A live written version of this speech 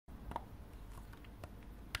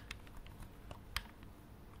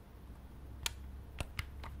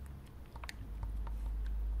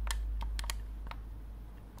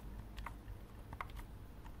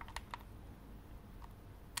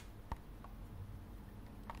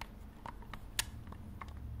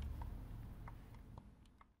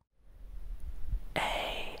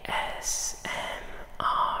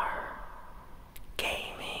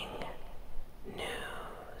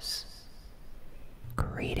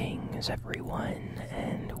Greetings everyone,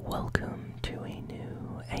 and welcome to a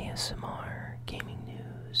new ASMR Gaming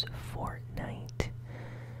News Fortnite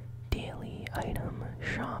Daily Item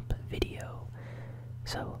Shop video.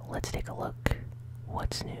 So let's take a look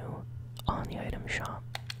what's new on the item shop.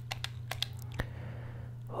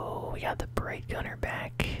 Oh, we got the Bright Gunner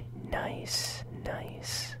back. Nice,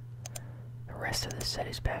 nice. The rest of the set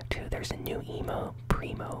is back too. There's a new emote,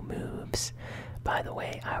 Primo Moves. By the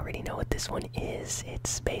way, I already know what this one is.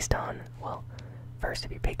 It's based on, well, first, if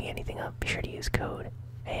you're picking anything up, be sure to use code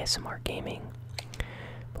ASMRGaming.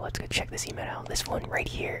 But let's go check this emote out. This one right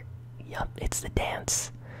here, yup, it's the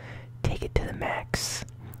dance. Take it to the max.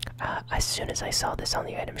 As soon as I saw this on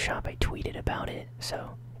the item shop, I tweeted about it.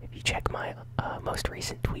 So if you check my most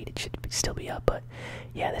recent tweet, it should still be up. But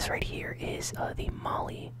yeah, this right here is the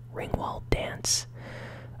Molly Ringwald dance.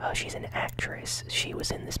 She's an actress. She was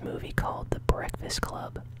in this movie called The Breakfast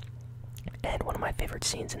Club. And one of my favorite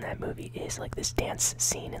scenes in that movie is like this dance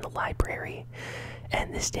scene in the library.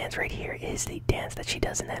 And this dance right here is the dance that she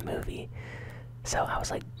does in that movie. So I was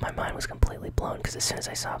like, my mind was completely blown because as soon as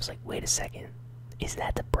I saw it, I was like, wait a second. Is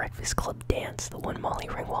that the Breakfast Club dance, the one Molly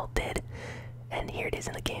Ringwald did? And here it is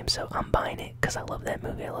in the game, so I'm buying it because I love that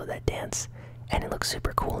movie, I love that dance. And it looks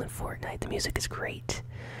super cool in Fortnite, the music is great.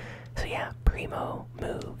 So yeah, Primo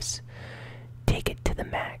Moves. Take it to the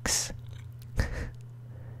max.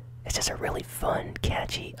 It's just a really fun,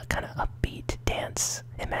 catchy, kind of upbeat dance.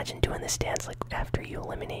 Imagine doing this dance like after you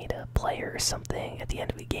eliminate a player or something at the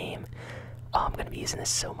end of a game. Oh, I'm gonna be using this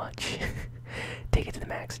so much. Take it to the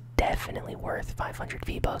max. Definitely worth 500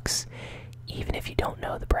 V-Bucks. Even if you don't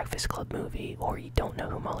know the Breakfast Club movie or you don't know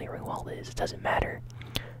who Molly Ringwald is, it doesn't matter.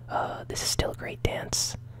 This is still a great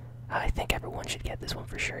dance. I think everyone should get this one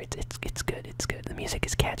for sure. It's good. It's good. The music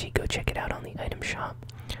is catchy. Go check it out on the item shop.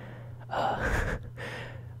 Yeah,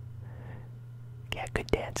 good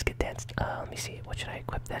dance. Good dance. Let me see. What should I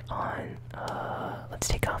equip that on? Let's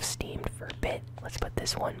take off Steamed for a bit. Let's put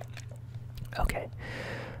this one. Okay.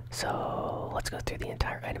 So let's go through the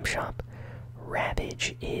entire item shop.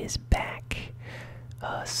 Ravage is back.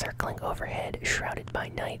 Circling overhead, shrouded by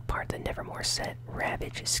night, part of the Nevermore set.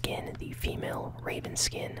 Ravage skin, the female Raven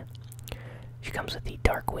skin. She comes with the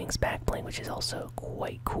Dark Wings back bling, which is also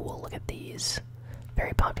quite cool. Look at these.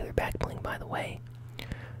 Very popular back bling, by the way.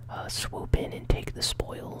 Swoop in and take the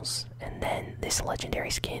spoils. And then this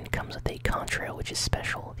legendary skin comes with a contrail, which is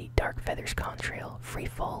special. The Dark Feathers contrail, free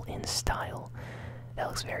fall in style. That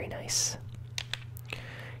looks very nice.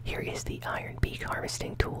 Here is the Iron Beak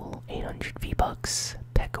harvesting tool, 800 V-Bucks.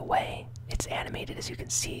 Peck away. It's animated, as you can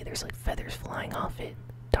see. There's like feathers flying off it.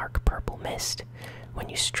 Dark purple mist. When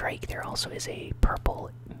you strike, there also is a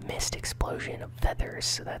purple mist explosion of feathers,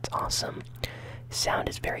 so that's awesome. Sound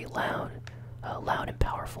is very loud. Loud and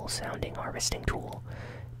powerful sounding harvesting tool.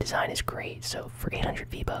 Design is great, so for 800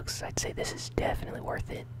 V-Bucks, I'd say this is definitely worth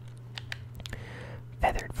it.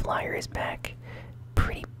 Feathered Flyer is back.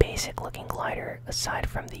 Pretty basic looking glider, aside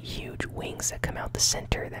from the huge wings that come out the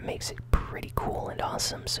center. That makes it pretty cool and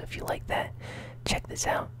awesome, so if you like that, check this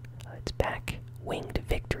out. It's back. Winged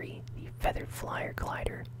Victory, the Feathered Flyer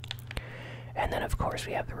glider. And then of course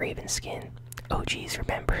we have the Raven skin. Oh geez,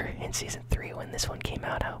 remember in Season 3 when this one came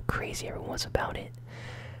out, how crazy everyone was about it.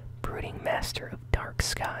 Brooding Master of Dark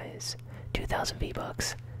Skies, 2000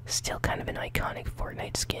 V-Bucks. Still kind of an iconic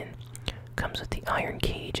Fortnite skin. Comes with the Iron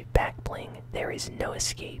Cage back bling. There is no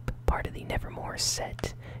escape. Part of the Nevermore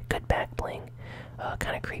set. Good back bling.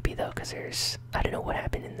 Kind of creepy though, because there's, I don't know what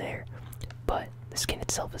happened in there, but the skin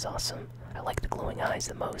itself is awesome. I like the glowing eyes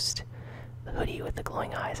the most. The hoodie with the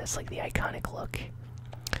glowing eyes, that's like the iconic look.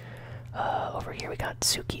 Over here we got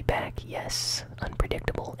Tsuki back. Yes,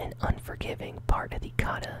 unpredictable and unforgiving. Part of the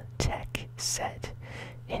Kata Tech set.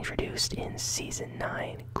 Introduced in Season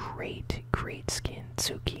 9. Great, great skin,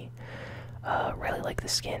 Tsuki. Really like the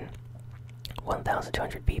skin.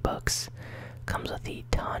 1,200 V-Bucks. Comes with the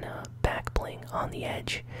Tana back bling on the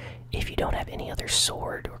edge. If you don't have any other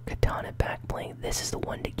sword or katana back bling, this is the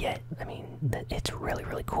one to get. I mean, it's really,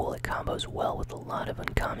 really cool. It combos well with a lot of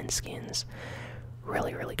uncommon skins.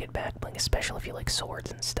 Really, really good back bling, especially if you like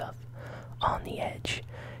swords and stuff. On the edge.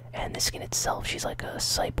 And the skin itself, she's like a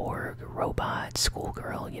cyborg, robot,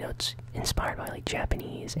 schoolgirl, you know, it's inspired by like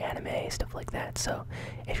Japanese anime, stuff like that. So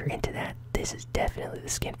if you're into that, this is definitely the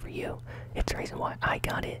skin for you. It's the reason why I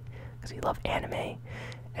got it, because we love anime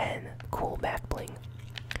and cool back bling.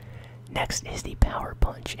 Next is the Power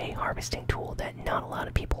Punch, a harvesting tool that not a lot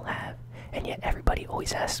of people have. And yet everybody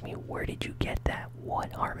always asks me, where did you get that?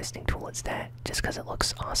 What harvesting tool is that? Just because it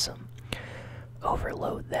looks awesome.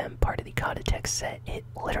 Overload them, part of the Kata Tech set. It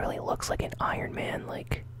literally looks like an Iron Man,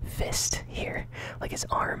 like, fist here, like his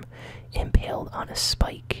arm impaled on a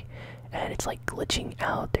spike, and it's like glitching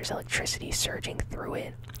out. There's electricity surging through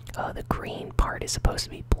it. The green part is supposed to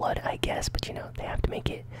be blood, I guess, but you know, they have to make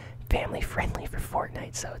it family friendly for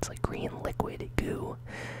Fortnite, so it's like green liquid goo.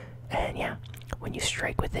 And yeah, when you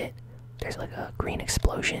strike with it, there's like a green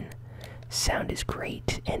explosion. Sound is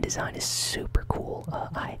great, and design is super cool.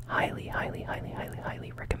 I highly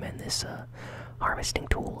recommend this harvesting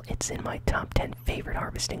tool. It's in my top 10 favorite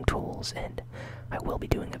harvesting tools, and I will be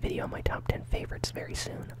doing a video on my top 10 favorites very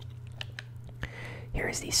soon. Here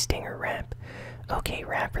is the Stinger wrap. Okay,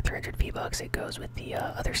 wrap for 300 V-Bucks. It goes with the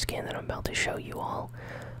other skin that I'm about to show you all.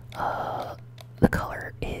 The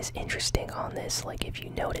color is interesting on this. Like, if you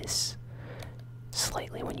notice,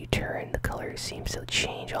 slightly when you turn, the color seems to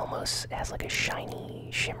change almost. It has like a shiny,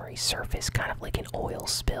 shimmery surface, kind of like an oil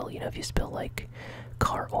spill. You know, if you spill like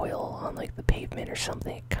car oil on like the pavement or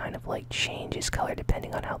something, it kind of like changes color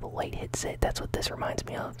depending on how the light hits it. That's what this reminds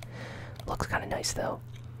me of. Looks kind of nice though.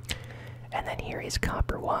 And then here is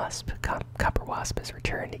Copper Wasp. Copper Wasp has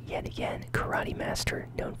returned yet again. Karate master,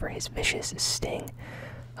 known for his vicious sting.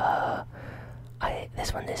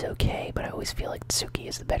 This one is okay, but I always feel like Tsuki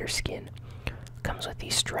is the better skin. Comes with the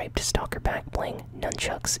striped stalker back bling,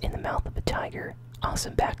 nunchucks in the mouth of a tiger,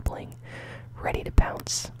 awesome back bling, ready to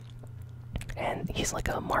pounce. And he's like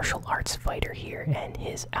a martial arts fighter here, and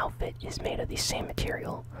his outfit is made of the same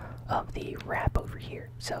material of the wrap over here,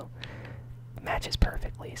 so matches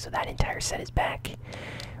perfectly. So that entire set is back.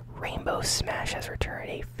 Rainbow Smash has returned,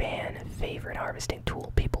 a fan favorite harvesting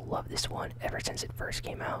tool. People love this one ever since it first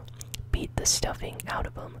came out. Beat the stuffing out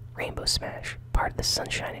of them. Rainbow Smash, part of the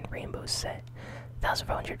Sunshine and Rainbow set.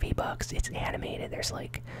 1,400 V-Bucks. It's animated. There's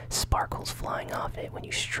like sparkles flying off it when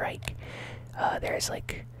you strike. There's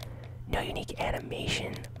like no unique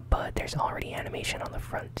animation, but there's already animation on the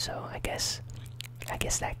front, so I guess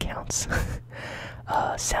that counts.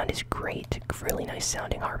 Sound is great. Really nice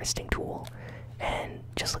sounding harvesting tool. And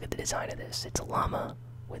just look at the design of this. It's a llama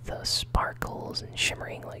with sparkles and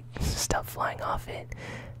shimmering like stuff flying off it.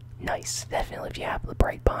 Nice. Definitely, if you have the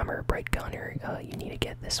Bright Bomber, Bright Gunner, you need to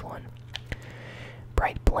get this one.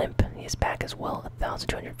 Bright Blimp is back as well,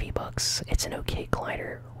 1,200 V-Bucks. It's an okay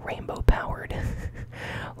glider, rainbow powered.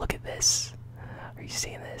 Look at this. Are you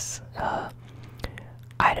seeing this?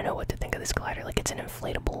 I don't know what to think of this glider. Like, it's an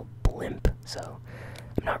inflatable blimp, so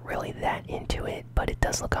I'm not really that into it, but it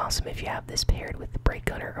does look awesome if you have this paired with the Bright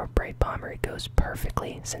Gunner or Bright Bomber. It goes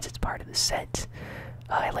perfectly since it's part of the set.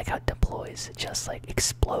 I like how it deploys. It just like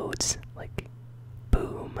explodes, like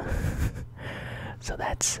boom. So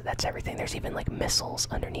that's everything. There's even like missiles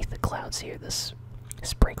underneath the clouds here. This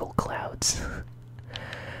sprinkle clouds.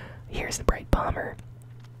 Here's the Bright Bomber.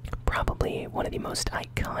 Probably one of the most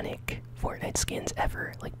iconic Fortnite skins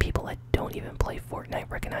ever. Like, people that don't even play Fortnite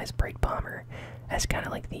recognize Bright Bomber as kind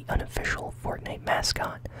of like the unofficial Fortnite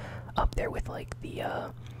mascot. Up there with like the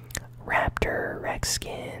Raptor, Rex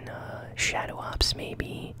skin, Shadow Ops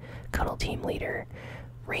maybe, Cuddle Team Leader,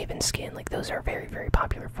 Raven skin. Like, those are very, very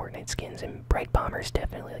popular Fortnite skins, and Bright Bomber is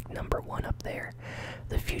definitely like #1 up there.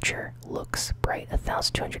 The future looks bright.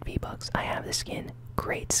 1,200 V-Bucks. I have the skin.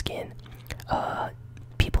 Great skin.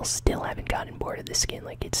 People still haven't gotten bored of this skin.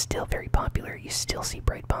 Like, it's still very popular. You still see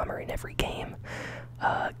Bright Bomber in every game.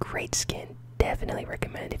 Great skin. Definitely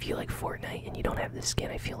recommend. If you like Fortnite and you don't have this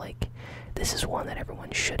skin, I feel like this is one that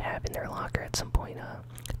everyone should have in their locker at some point.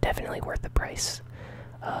 Definitely worth the price.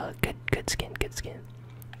 Good skin, good skin.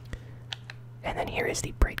 And then here is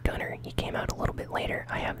the Bright Gunner. He came out a little bit later.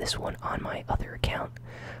 I have this one on my other account.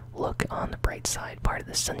 Look on the bright side, part of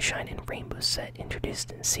the Sunshine and Rainbow set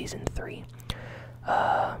introduced in Season 3.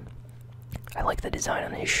 I like the design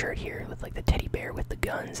on his shirt here with like the teddy bear with the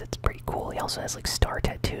guns. It's pretty cool. He also has like star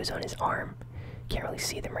tattoos on his arm. Can't really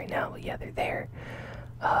see them right now, but yeah, they're there.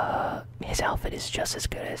 His outfit is just as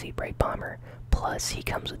good as the Bright Bomber. Plus, he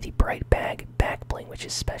comes with the Bright Bag back bling, which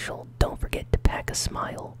is special. Don't forget to pack a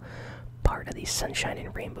smile. Part of the Sunshine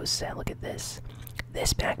and Rainbow set. Look at this.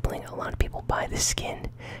 This back bling, a lot of people buy this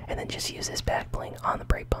skin and then just use this back bling on the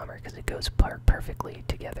Bright Bomber because it goes perfectly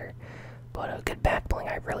together. But a good back bling,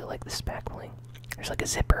 I really like this back bling. There's like a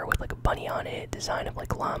zipper with like a bunny on it, design of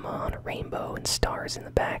like llama on a rainbow and stars in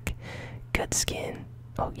the back. Good skin.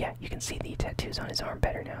 Oh yeah, you can see the tattoos on his arm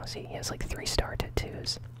better now. See, he has like 3-star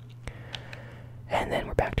tattoos. And then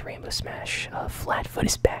we're back to Rainbow Smash. Flatfoot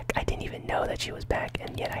is back. I didn't even know that she was back,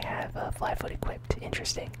 and yet I have Flatfoot equipped.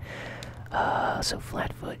 Interesting. So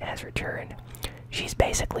Flatfoot has returned. She's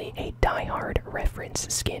basically a Die Hard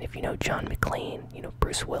reference skin. If you know John McClane, you know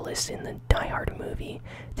Bruce Willis in the Die Hard movie,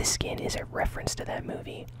 this skin is a reference to that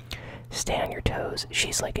movie. Stay on your toes.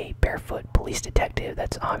 She's like a barefoot police detective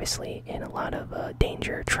that's obviously in a lot of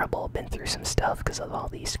danger, trouble, been through some stuff because of all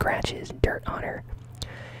these scratches and dirt on her.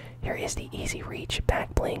 Here is the Easy Reach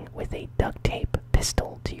back bling with a duct tape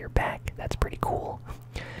pistol to your back. That's pretty cool.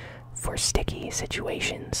 For sticky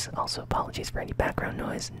situations. Also, apologies for any background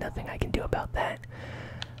noise. Nothing I can do about that.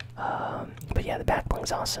 But yeah, the back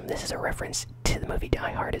bling's awesome. This is a reference to the movie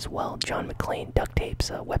Die Hard as well. John McClane duct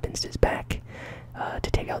tapes weapons to his back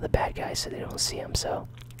to take out the bad guys so they don't see him. So,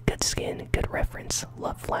 good skin, good reference.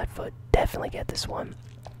 Love Flatfoot. Definitely get this one.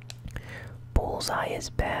 Bullseye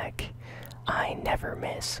is back. I never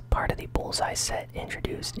miss. Part of the Bullseye set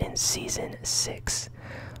introduced in Season 6.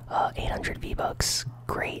 800 V-Bucks.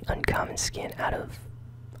 Great uncommon skin out of,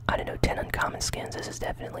 I don't know, 10 uncommon skins. This is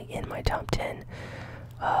definitely in my top 10.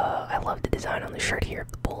 I love the design on the shirt here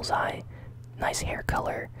of the Bullseye. Nice hair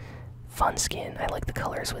color. Fun skin. I like the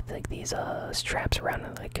colors with like these straps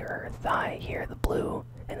around like her thigh here. The blue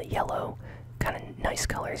and the yellow. Kind of nice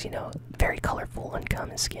colors, you know. Very colorful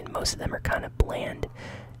uncommon skin. Most of them are kind of bland.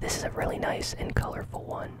 This is a really nice and colorful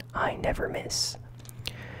one. I never miss.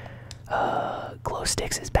 Glow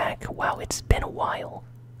Sticks is back. Wow, it's been a while.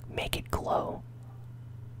 Make it glow.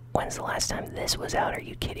 When's the last time this was out? Are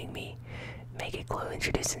you kidding me? Make it glow,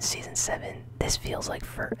 introduced in Season 7. This feels like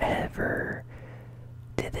forever.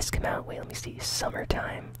 Did this come out? Wait, let me see.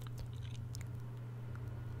 Summertime.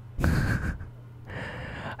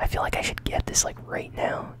 I feel like I should get this like right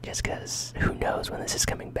now, just because who knows when this is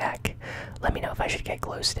coming back. Let me know if I should get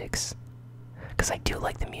glow sticks. Because I do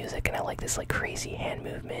like the music, and I like this like crazy hand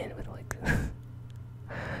movement with like...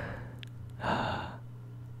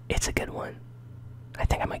 It's a good one. I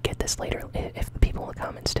think I might get this later if the people in the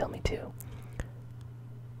comments tell me to.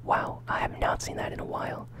 Wow, I have not seen that in a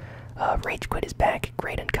while. Rage Quit is back.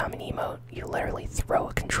 Great uncommon emote. You literally throw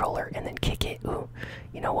a controller and then kick it. Ooh,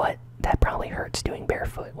 you know what? That probably hurts doing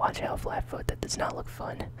barefoot. Watch out, Flatfoot. That does not look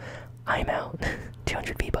fun. I'm out.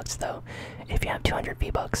 200 V-Bucks though. If you have 200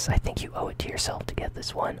 V-Bucks, I think you owe it to yourself to get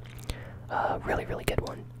this one. Really, really good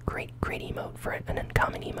one. Great emote for an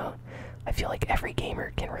uncommon emote. I feel like every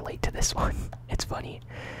gamer can relate to this one. It's funny.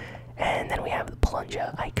 And then we have the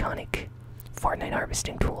Plunger, iconic Fortnite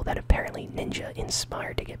harvesting tool that apparently Ninja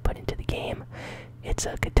inspired to get put into the game. It's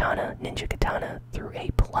a katana, ninja katana, through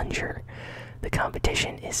a plunger. The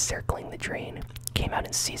competition is Circling the Drain. Came out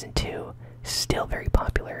in Season 2. Still very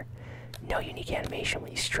popular. No unique animation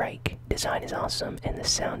when you strike. Design is awesome, and the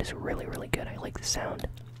sound is really, really good. I like the sound.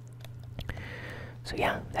 So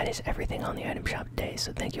yeah, that is everything on the item shop today.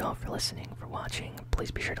 So thank you all for listening, for watching.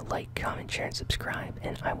 Please be sure to like, comment, share, and subscribe.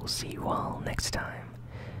 And I will see you all next time.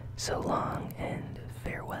 So long and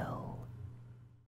farewell.